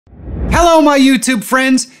Hello my YouTube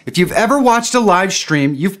friends! If you've ever watched a live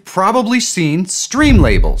stream, you've probably seen stream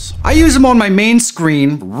labels. I use them on my main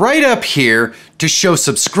screen right up here to show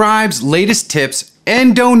subscribes, latest tips,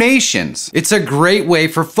 and donations. It's a great way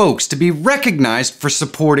for folks to be recognized for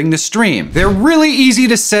supporting the stream. They're really easy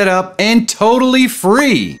to set up and totally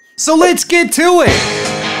free. So let's get to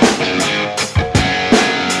it!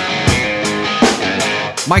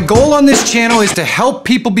 My goal on this channel is to help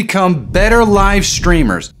people become better live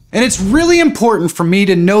streamers. And it's really important for me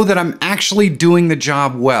to know that I'm actually doing the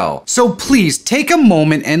job well. So please take a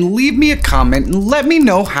moment and leave me a comment and let me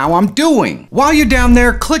know how I'm doing. While you're down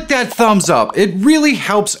there, click that thumbs up. It really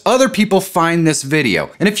helps other people find this video.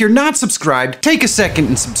 And if you're not subscribed, take a second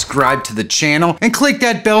and subscribe to the channel and click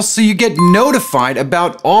that bell so you get notified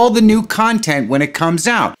about all the new content when it comes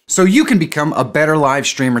out, so you can become a better live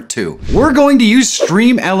streamer too. We're going to use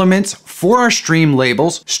Stream Elements for our stream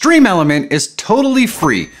labels. Stream Element is totally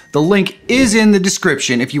free. The link is in the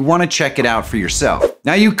description if you want to check it out for yourself.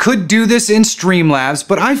 Now you could do this in Streamlabs,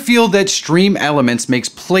 but I feel that Stream Elements makes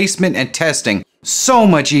placement and testing so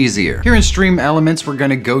much easier. Here in Stream Elements, we're going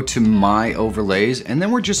to go to My Overlays, and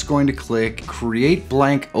then we're just going to click Create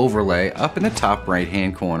Blank Overlay up in the top right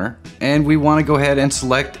hand corner. And we want to go ahead and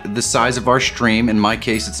select the size of our stream. In my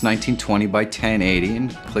case, it's 1920 by 1080,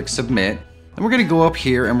 and click Submit. Then we're going to go up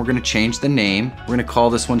here and we're going to change the name. We're going to call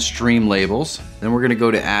this one Stream Labels. Then we're going to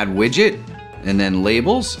go to Add Widget and then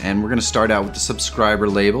Labels. And we're going to start out with the subscriber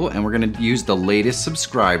label, and we're going to use the latest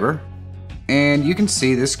subscriber. And you can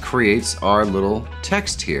see this creates our little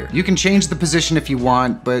text here. You can change the position if you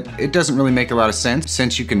want, but it doesn't really make a lot of sense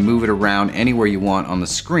since you can move it around anywhere you want on the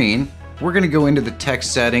screen. We're going to go into the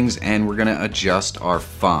text settings and we're going to adjust our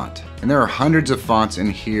font. And there are hundreds of fonts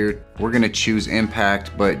in here. We're going to choose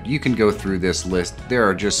Impact, but you can go through this list. There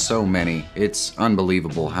are just so many. It's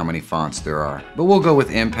unbelievable how many fonts there are. But we'll go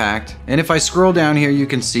with Impact. And if I scroll down here, you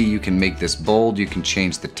can see you can make this bold. You can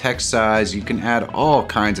change the text size. You can add all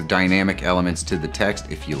kinds of dynamic elements to the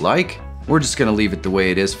text if you like. We're just going to leave it the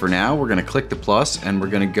way it is for now. We're going to click the plus and we're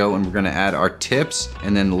going to go and we're going to add our tips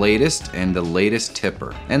and then latest and the latest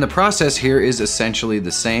tipper. And the process here is essentially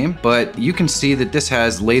the same, but you can see that this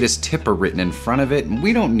has latest tipper written in front of it, and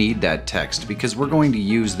we don't need that text because we're going to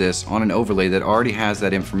use this on an overlay that already has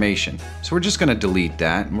that information. So we're just going to delete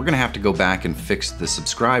that, and we're going to have to go back and fix the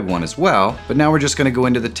subscribe one as well. But now we're just going to go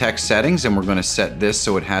into the text settings and we're going to set this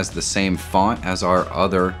so it has the same font as our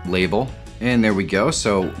other label. And there we go.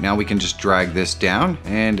 So now we can just drag this down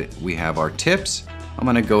and we have our tips. I'm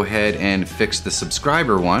gonna go ahead and fix the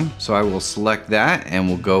subscriber one. So I will select that and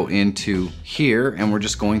we'll go into here and we're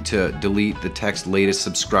just going to delete the text latest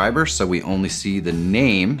subscriber so we only see the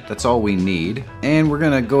name. That's all we need. And we're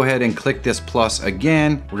gonna go ahead and click this plus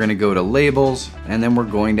again. We're gonna go to labels and then we're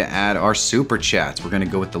going to add our super chats. We're gonna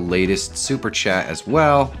go with the latest super chat as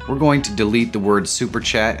well. We're going to delete the word super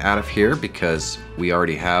chat out of here because we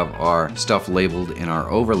already have our stuff labeled in our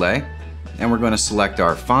overlay. And we're going to select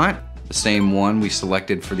our font, the same one we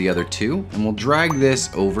selected for the other two, and we'll drag this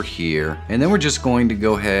over here. And then we're just going to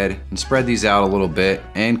go ahead and spread these out a little bit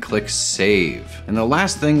and click save. And the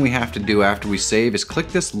last thing we have to do after we save is click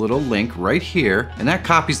this little link right here, and that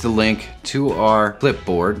copies the link to our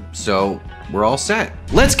clipboard. So we're all set.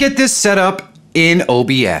 Let's get this set up in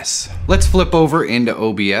OBS. Let's flip over into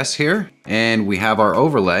OBS here, and we have our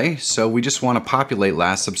overlay. So we just want to populate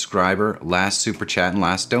last subscriber, last super chat, and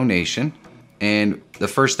last donation. And the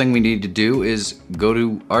first thing we need to do is go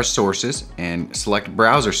to our sources and select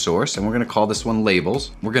browser source, and we're going to call this one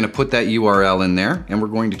labels. We're going to put that URL in there, and we're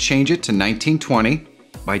going to change it to 1920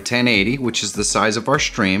 by 1080, which is the size of our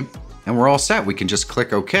stream. And we're all set. We can just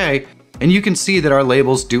click OK, and you can see that our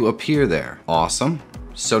labels do appear there. Awesome.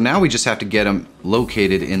 So now we just have to get them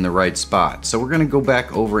located in the right spot. So we're going to go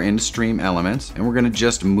back over into Stream Elements and we're going to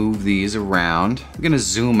just move these around. I'm going to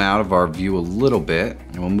zoom out of our view a little bit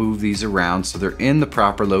and we'll move these around so they're in the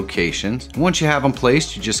proper locations. Once you have them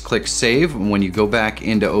placed, you just click Save, and when you go back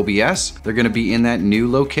into OBS, they're going to be in that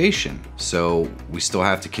new location. So we still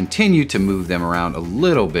have to continue to move them around a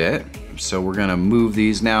little bit. So we're going to move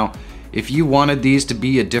these. Now, if you wanted these to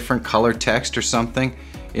be a different color text or something,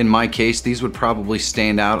 in my case, these would probably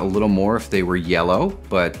stand out a little more if they were yellow,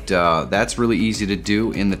 but that's really easy to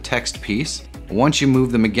do in the text piece. Once you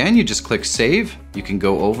move them again, you just click Save, you can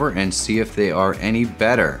go over and see if they are any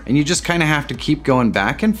better. And you just kind of have to keep going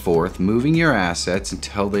back and forth, moving your assets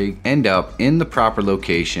until they end up in the proper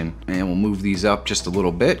location. And we'll move these up just a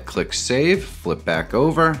little bit, click save, flip back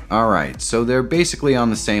over. All right, so they're basically on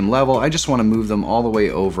the same level. I just want to move them all the way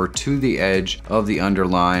over to the edge of the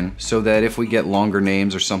underline so that if we get longer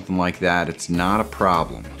names or something like that, it's not a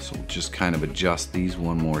problem. So we'll just kind of adjust these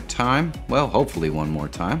one more time. Well, hopefully one more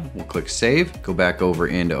time. We'll click save, go back over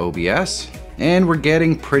into OBS. And we're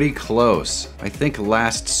getting pretty close. I think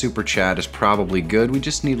last super chat is probably good. We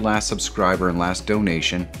just need last subscriber and last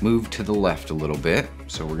donation. Move to the left a little bit.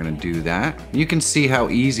 So we're gonna do that. You can see how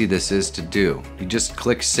easy this is to do. You just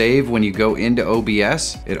click save when you go into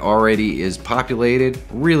OBS. It already is populated.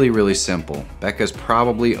 Really, really simple. Becca's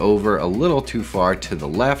probably over a little too far to the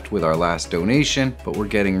left with our last donation, but we're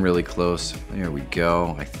getting really close. There we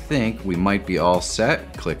go. I think we might be all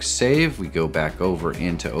set. Click save. We go back over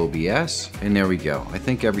into OBS. And there we go. I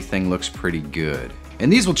think everything looks pretty good.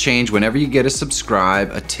 And these will change whenever you get a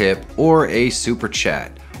subscribe, a tip, or a super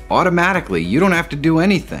chat. Automatically, you don't have to do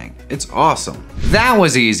anything. It's awesome. That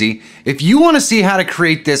was easy. If you want to see how to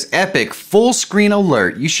create this epic full screen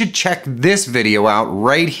alert, you should check this video out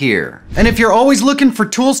right here. And if you're always looking for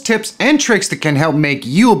tools, tips, and tricks that can help make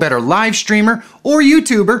you a better live streamer or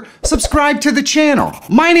YouTuber, subscribe to the channel.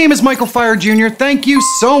 My name is Michael Fire Jr. Thank you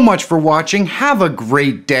so much for watching. Have a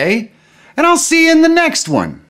great day, and I'll see you in the next one.